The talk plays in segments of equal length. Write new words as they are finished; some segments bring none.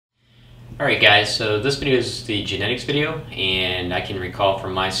Alright guys, so this video is the genetics video, and I can recall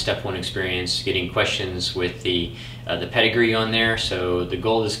from my step 1 experience getting questions with the pedigree on there. So the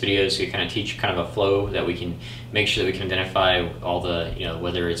goal of this video is to kind of teach kind of a flow that we can make sure that we can identify all the,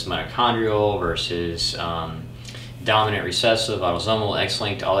 whether it's mitochondrial versus dominant, recessive, autosomal,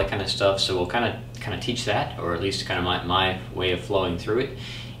 X-linked, all that kind of stuff. So we'll kind of teach that, or at least kind of my way of flowing through it.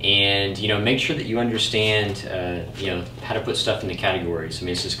 And make sure that you understand how to put stuff into categories. I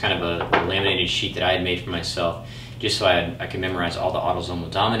mean, this is kind of a laminated sheet that I had made for myself, just so I can memorize all the autosomal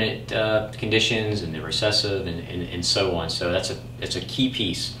dominant conditions and the recessive and so on. So it's a key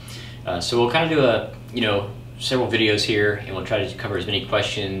piece. So we'll kind of do several videos here, and we'll try to cover as many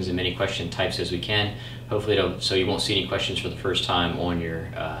questions and many question types as we can. Hopefully, so you won't see any questions for the first time on your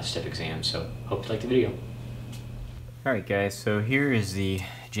STEP exam. So hope you like the video. Alright guys, so here is the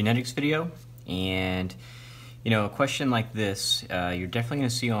genetics video, and a question like this you're definitely going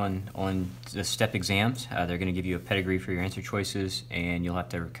to see on the STEP exams. They're going to give you a pedigree for your answer choices, and you'll have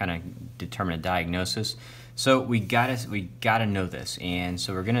to kind of determine a diagnosis. So we gotta know this, and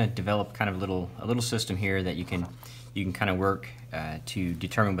so we're going to develop kind of a little system here that you can kind of work to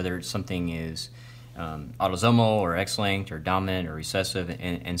determine whether something is autosomal or X-linked or dominant or recessive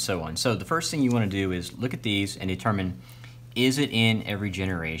and so on. So the first thing you want to do is look at these and determine, is it in every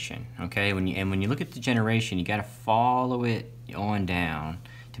generation? Okay, when you look at the generation, you got to follow it on down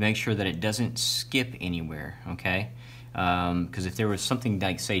to make sure that it doesn't skip anywhere. Okay, because if there was something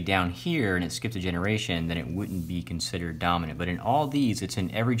like, say, down here and it skipped a generation, then it wouldn't be considered dominant. But in all these, it's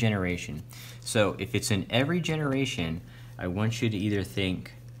in every generation. So if it's in every generation, I want you to either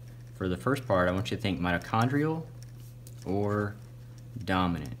think, for the first part, I want you to think mitochondrial or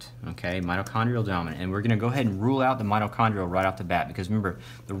dominant. Okay, mitochondrial dominant. And we're going to go ahead and rule out the mitochondrial right off the bat, because remember,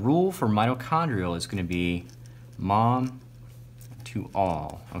 the rule for mitochondrial is going to be mom to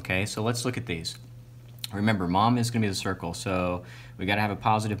all. Okay, so let's look at these. Remember, mom is going to be the circle, so we got to have a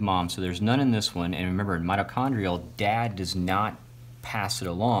positive mom. So there's none in this one. And remember, in mitochondrial, dad does not pass it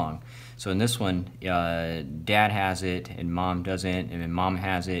along. So in this one, dad has it and mom doesn't, and then mom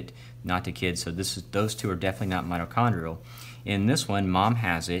has it, not the kids. So those two are definitely not mitochondrial. In this one, mom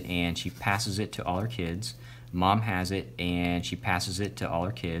has it and she passes it to all her kids. Mom has it and she passes it to all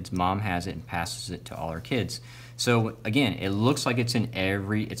her kids. Mom has it and passes it to all her kids. So again, it looks like it's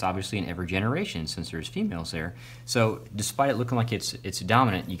obviously in every generation since there's females there. So despite it looking like it's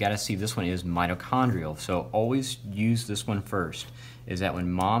dominant, you got to see this one is mitochondrial. So always use this one first. Is that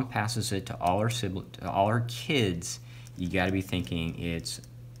when mom passes it to all her kids, you got to be thinking it's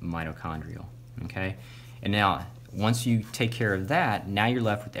mitochondrial. Okay, and now once you take care of that, now you're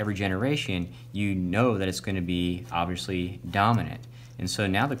left with every generation. You know that it's going to be obviously dominant, and so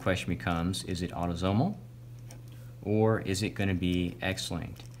now the question becomes: is it autosomal, or is it going to be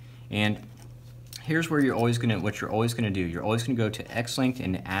X-linked? And here's where what you're always going to do. You're always going to go to X-linked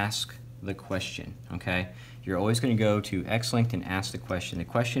and ask the question. Okay, you're always going to go to X-linked and ask the question. The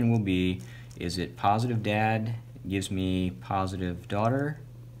question will be: is it positive dad gives me positive daughter,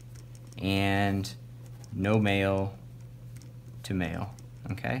 and no male to male?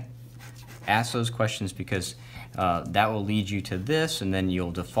 Okay, ask those questions, because that will lead you to this, and then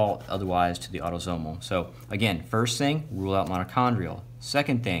you'll default otherwise to the autosomal. So again, first thing, rule out mitochondrial.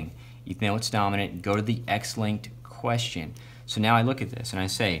 Second thing, you know it's dominant, go to the X-linked question. So now I look at this and I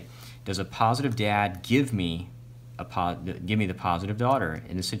say, does a positive dad give me the positive daughter?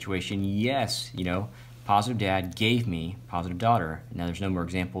 In this situation, yes, positive dad gave me positive daughter. Now there's no more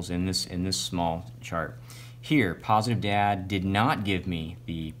examples in this small chart. Here, positive dad did not give me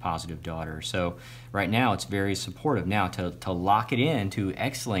the positive daughter. So right now it's very supportive. Now to lock it in to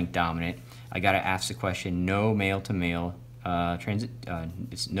X-linked dominant, I got to ask the question: no male to male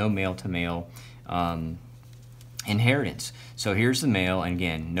it's no male to male inheritance. So here's the male, and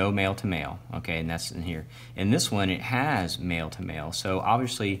again, no male to male. Okay, and that's in here. In this one, it has male to male. So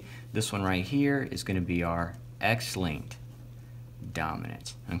obviously, this one right here is going to be our X-linked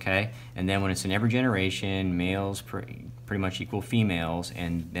dominant. Okay, and then when it's in every generation, males pretty much equal females,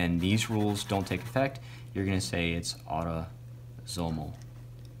 and then these rules don't take effect, you're going to say it's autosomal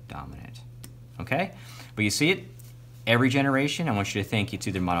dominant. Okay, but you see it every generation. I want you to think it's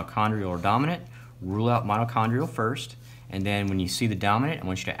either mitochondrial or dominant. Rule out mitochondrial first, and then when you see the dominant, I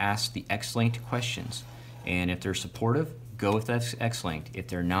want you to ask the X-linked questions. And if they're supportive, go with X-linked. If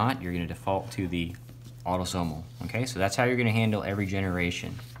they're not, you're going to default to the autosomal. Okay, so that's how you're going to handle every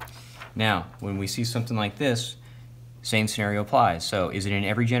generation. Now, when we see something like this, same scenario applies. So is it in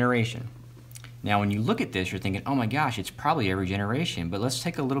every generation? Now, when you look at this, you're thinking, oh my gosh, it's probably every generation. But let's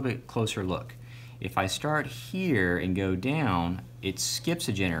take a little bit closer look. If I start here and go down, it skips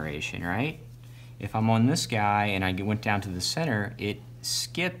a generation, right? If I'm on this guy and I went down to the center, it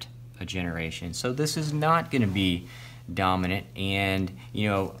skipped a generation. So this is not going to be dominant, and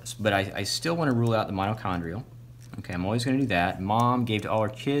but I still want to rule out the mitochondrial. Okay, I'm always going to do that. Mom gave to all her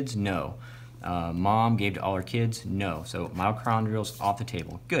kids? No. Mom gave to all her kids? No. So mitochondrial's off the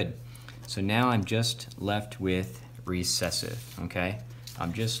table. Good. So now I'm just left with recessive. Okay,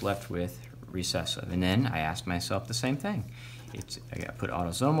 I'm just left with recessive, and then I ask myself the same thing. I put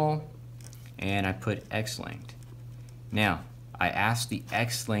autosomal, and I put X-linked. Now, I ask the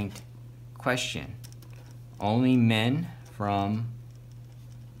X-linked question. Only men from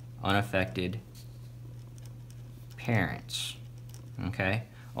unaffected parents. Okay?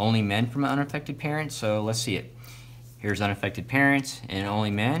 Only men from unaffected parents, so let's see it. Here's unaffected parents and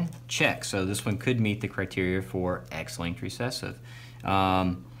only men. Check. So this one could meet the criteria for X-linked recessive.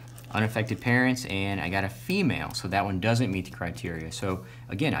 Unaffected parents, and I got a female, so that one doesn't meet the criteria. So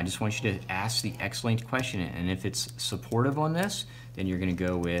again, I just want you to ask the X-linked question, and if it's supportive on this, then you're going to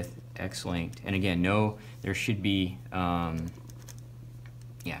go with X-linked. And again, no, there should be, yeah.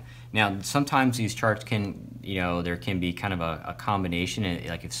 Now, sometimes these charts can, there can be kind of a combination,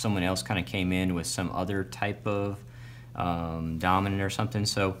 like if someone else kind of came in with some other type of dominant or something.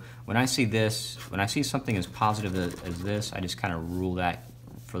 So when I see this, when I see something as positive as this, I just kind of rule that.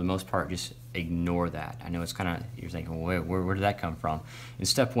 For the most part, just ignore that. I know it's kind of, you're thinking, well, where did that come from? In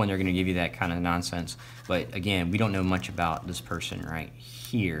step one, they're going to give you that kind of nonsense. But again, we don't know much about this person right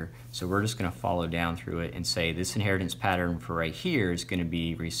here. So we're just going to follow down through it and say this inheritance pattern for right here is going to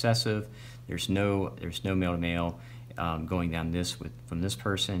be recessive. There's no male to male going down this from this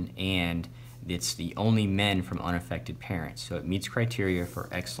person, and it's the only men from unaffected parents. So it meets criteria for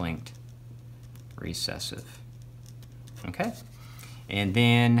X-linked recessive. Okay? And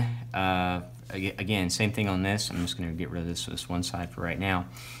then, again, same thing on this. I'm just going to get rid of this one side for right now.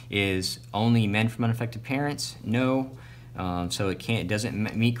 Is only men from unaffected parents? No. So it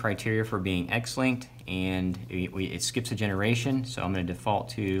doesn't meet criteria for being X-linked, and it skips a generation. So I'm going to default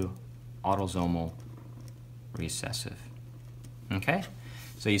to autosomal recessive. Okay.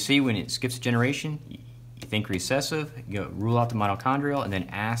 So you see, when it skips a generation, you think recessive. Rule out the mitochondrial, and then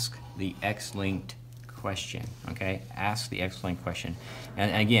ask the X-linked question. Okay, ask the X-linked question.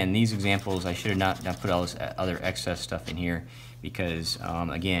 And again, these examples, I should have not put all this other excess stuff in here because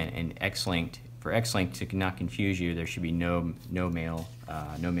again, in X-linked, for X-linked to not confuse you, there should be no male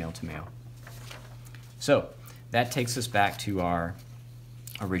to male. So that takes us back to our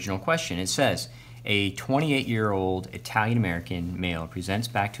original question. It says, a 28-year-old Italian-American male presents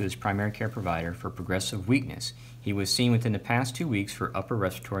back to his primary care provider for progressive weakness. He was seen within the past 2 weeks for upper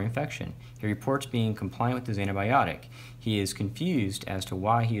respiratory infection. He reports being compliant with his antibiotic. He is confused as to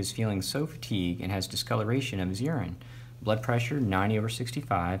why he is feeling so fatigued and has discoloration of his urine. Blood pressure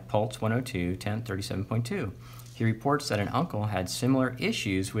 90/65, pulse 102, temp 37.2. He reports that an uncle had similar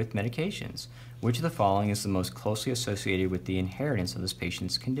issues with medications. Which of the following is the most closely associated with the inheritance of this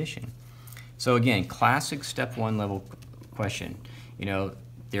patient's condition? So again, classic step one level question.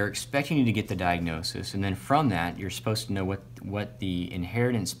 They're expecting you to get the diagnosis, and then from that, you're supposed to know what the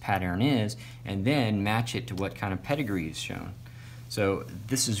inheritance pattern is, and then match it to what kind of pedigree is shown. So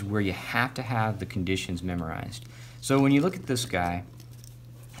this is where you have to have the conditions memorized. So when you look at this guy,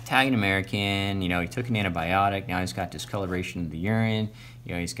 Italian-American, he took an antibiotic, now he's got discoloration of the urine,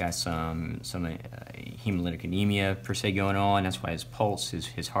 he's got some hemolytic anemia per se going on, that's why his pulse,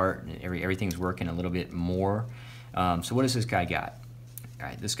 his heart, everything's working a little bit more. So what does this guy got? All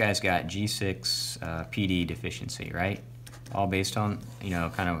right, this guy's got G6 PD deficiency, right? All based on,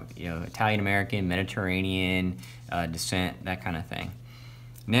 Italian-American, Mediterranean descent, that kind of thing.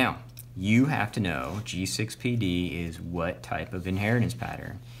 Now, you have to know G6PD is what type of inheritance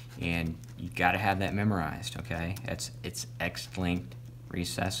pattern, and you got to have that memorized, okay? It's X-linked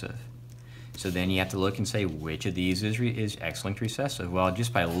recessive. So then you have to look and say, which of these is X-linked recessive? Well,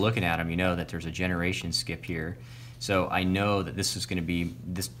 just by looking at them, you know that there's a generation skip here. So I know that this is going to be,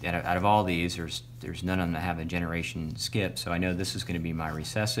 out of all these, there's none of them that have a generation skip, so I know this is going to be my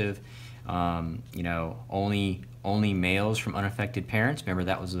recessive. Only males from unaffected parents. Remember,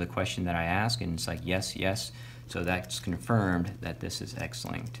 that was the question that I asked, and it's like, yes, yes. So that's confirmed that this is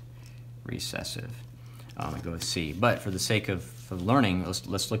X-linked recessive. I go with C. But for the sake of learning,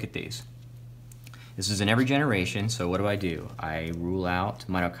 let's look at these. This is in every generation, so what do? I rule out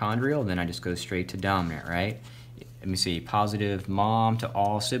mitochondrial, then I just go straight to dominant, right? Let me see, positive mom to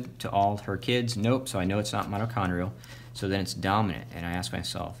all her kids. Nope, so I know it's not mitochondrial. So then it's dominant, and I ask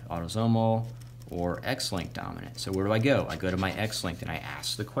myself, autosomal or X-linked dominant. So where do I go? I go to my X-linked, and I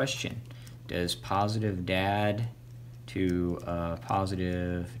ask the question, does positive dad to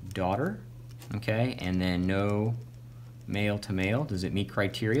positive daughter, okay, and then no male to male. Does it meet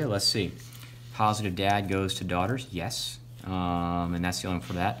criteria? Let's see. Positive dad goes to daughters, yes, and that's the only one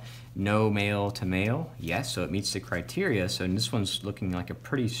for that. No male to male, yes, so it meets the criteria. So this one's looking like a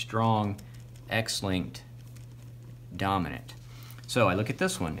pretty strong X-linked dominant. So I look at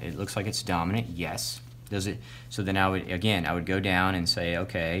this one, it looks like it's dominant, yes. Does it? So then I would go down and say,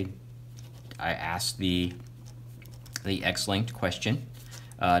 okay, I ask the X-linked question.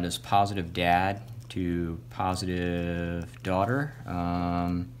 Does positive dad to positive daughter?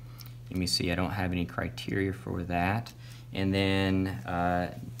 Let me see, I don't have any criteria for that. And then,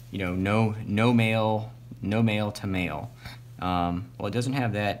 you know, no male to male. Well, it doesn't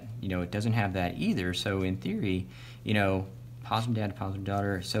have that, you know, it doesn't have that either. So in theory, you know, positive dad to positive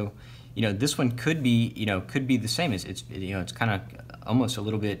daughter. So, you know, this one could be, you know, could be the same. It's you know, it's kind of almost a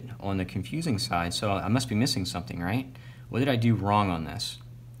little bit on the confusing side. So I must be missing something, right? What did I do wrong on this?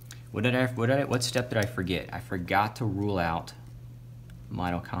 What step did I forget? I forgot to rule out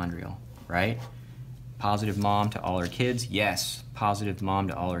mitochondrial, right? Positive mom to all her kids, yes. Positive mom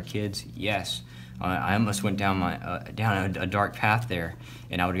to all her kids, yes. I almost went down a dark path there,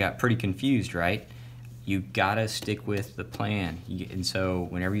 and I would have got pretty confused, right? You gotta stick with the plan. And so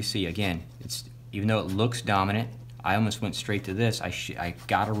whenever you see, again, it's even though it looks dominant, I almost went straight to this. I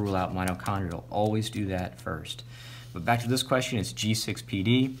gotta rule out mitochondrial. Always do that first. But back to this question, it's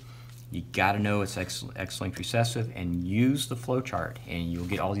G6PD. You gotta know it's X-linked recessive and use the flowchart, and you'll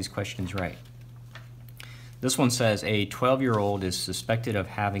get all these questions right. This one says a 12-year-old is suspected of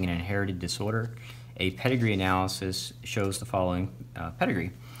having an inherited disorder. A pedigree analysis shows the following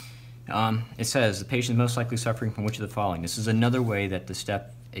pedigree. It says the patient is most likely suffering from which of the following. This is another way that the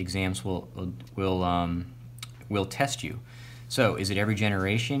STEP exams will test you. So is it every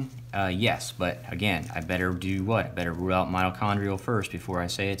generation? Yes, but again, I better do what? I better rule out mitochondrial first before I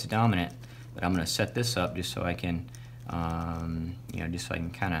say it's dominant. But I'm going to set this up just so I can, you know, just so I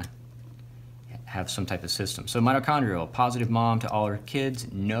can kind of have some type of system. So mitochondrial, positive mom to all her kids,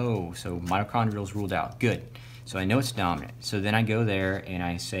 no. So mitochondrial is ruled out. Good. So I know it's dominant. So then I go there and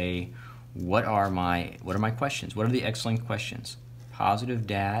I say, what are my questions? What are the X-linked questions? Positive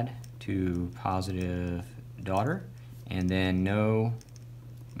dad to positive daughter, and then no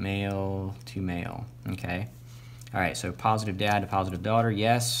male to male. Okay. All right. So positive dad to positive daughter,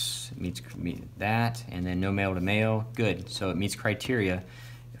 yes, meets that, and then no male to male, good. So it meets criteria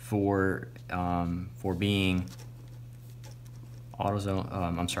for being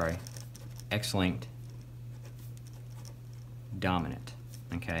autosomal. X-linked dominant.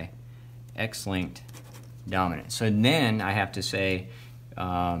 Okay, X-linked dominant. So then I have to say,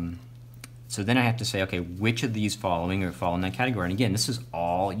 okay, which of these following or fall in that category? And again, this is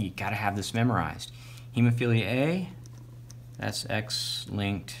all, you got to have this memorized. Hemophilia A, that's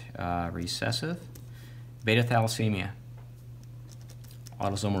X-linked recessive. Beta thalassemia,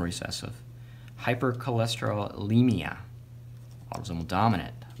 autosomal recessive. Hypercholesterolemia, autosomal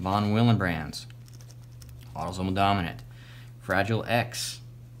dominant. Von Willebrand's, autosomal dominant. Fragile X,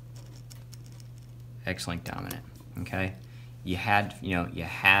 X-linked dominant. Okay, you had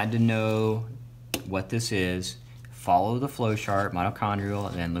to know what this is. Follow the flow chart, mitochondrial,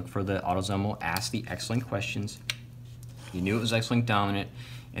 and then look for the autosomal. Ask the X-linked questions. You knew it was X-linked dominant,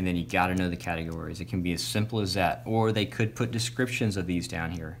 and then you got to know the categories. It can be as simple as that, or they could put descriptions of these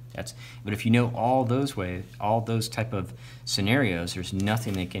down here. But if you know all those ways, all those type of scenarios, there's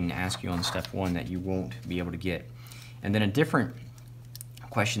nothing they can ask you on step one that you won't be able to get. And then a different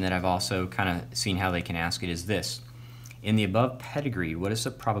question that I've also kind of seen how they can ask it is this. In the above pedigree, what is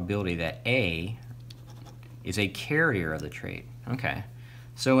the probability that A is a carrier of the trait? Okay.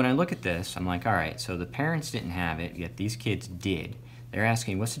 So when I look at this, I'm like, all right, so the parents didn't have it, yet these kids did. They're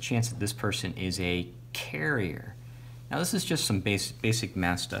asking, what's the chance that this person is a carrier? Now this is just some basic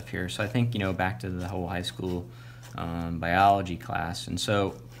math stuff here. So I think, you know, back to the whole high school biology class. And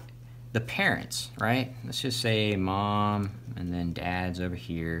so the parents, right? Let's just say mom and then dad's over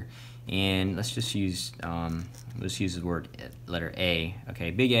here. And let's just use, the word letter A.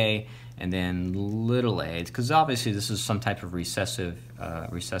 Okay, big A and then little a, because obviously this is some type of recessive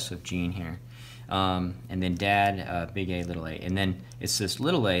gene here. And then dad, big A, little a. And then it's this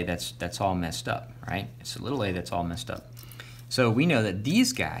little a that's all messed up, right? It's a little a that's all messed up. So we know that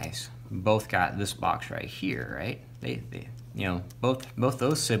these guys both got this box right here, right? They you know, both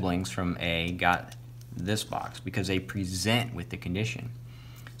those siblings from A got this box because they present with the condition.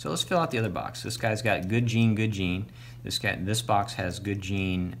 So let's fill out the other box. This guy's got good gene, good gene. This box has good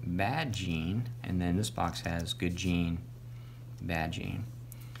gene, bad gene, and then this box has good gene, bad gene.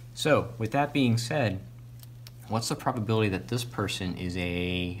 So with that being said, what's the probability that this person is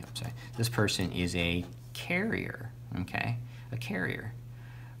a carrier? Okay, a carrier.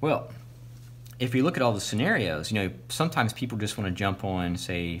 Well, if you look at all the scenarios, sometimes people just want to jump on,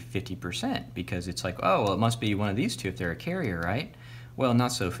 say, 50% because it's like, oh, well, it must be one of these two if they're a carrier, right? Well,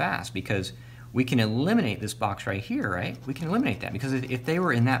 not so fast, because we can eliminate this box right here, right? We can eliminate that, because if they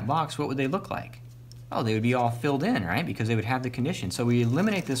were in that box, what would they look like? Oh, they would be all filled in, right? Because they would have the condition. So we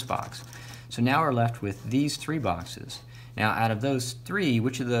eliminate this box. So now we're left with these 3 boxes. Now, out of those 3,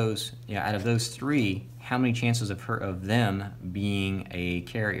 which of those, out of those 3, how many chances of them being a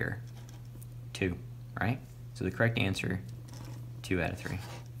carrier? 2, right? So the correct answer, 2 out of 3.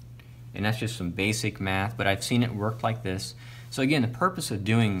 And that's just some basic math, but I've seen it work like this. So again, the purpose of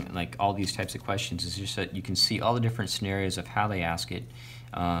doing like all these types of questions is just that you can see all the different scenarios of how they ask it,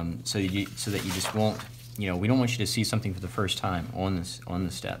 so that you just won't, we don't want you to see something for the first time on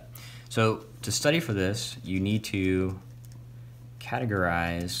the step. So to study for this, you need to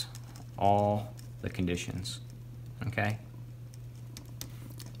categorize all the conditions, okay?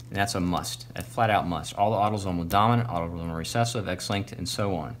 And that's a must, a flat out must. All the autosomal dominant, autosomal recessive, X-linked, and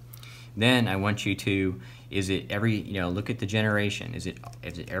so on. Then I want you to, is it every, look at the generation. Is it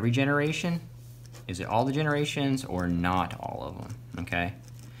every generation? Is it all the generations or not all of them, okay?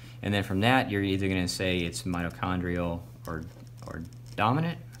 And then from that, you're either gonna say it's mitochondrial or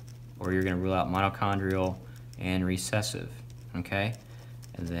dominant, or you're gonna rule out mitochondrial and recessive, okay?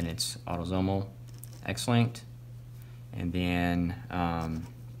 And then it's autosomal X-linked, and then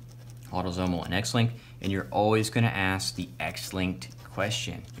autosomal and X-linked, and you're always going to ask the X-linked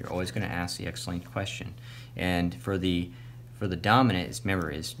question. You're always going to ask the X-linked question. And for the dominant,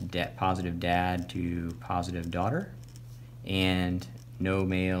 remember, is positive dad to positive daughter, and no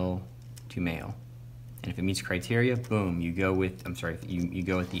male to male. And if it meets criteria, boom, you go with, you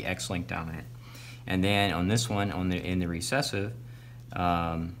go with the X-linked dominant. And then on this one, in the recessive,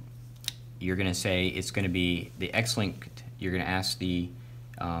 you're going to say it's going to be the X-linked. You're going to ask the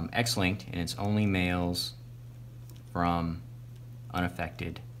X-linked, and it's only males from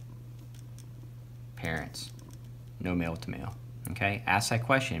unaffected parents, no male to male. Okay, ask that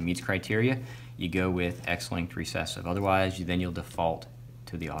question. It meets criteria, you go with X-linked recessive. Otherwise, then you'll default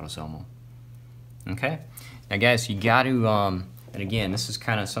to the autosomal. Okay, now guys, you got to. And again, this is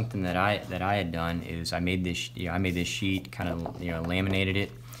kind of something that I had done. Is I made this sheet, kind of laminated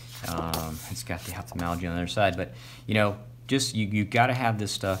it. It's got the ophthalmology on the other side, but just you got to have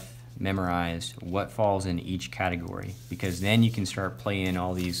this stuff memorized, what falls in each category, because then you can start playing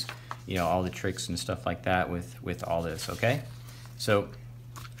all these, all the tricks and stuff like that with all this. Okay, so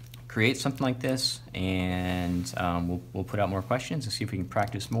create something like this, and we'll put out more questions and see if we can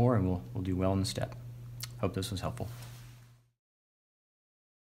practice more, and we'll do well in the step. Hope this was helpful.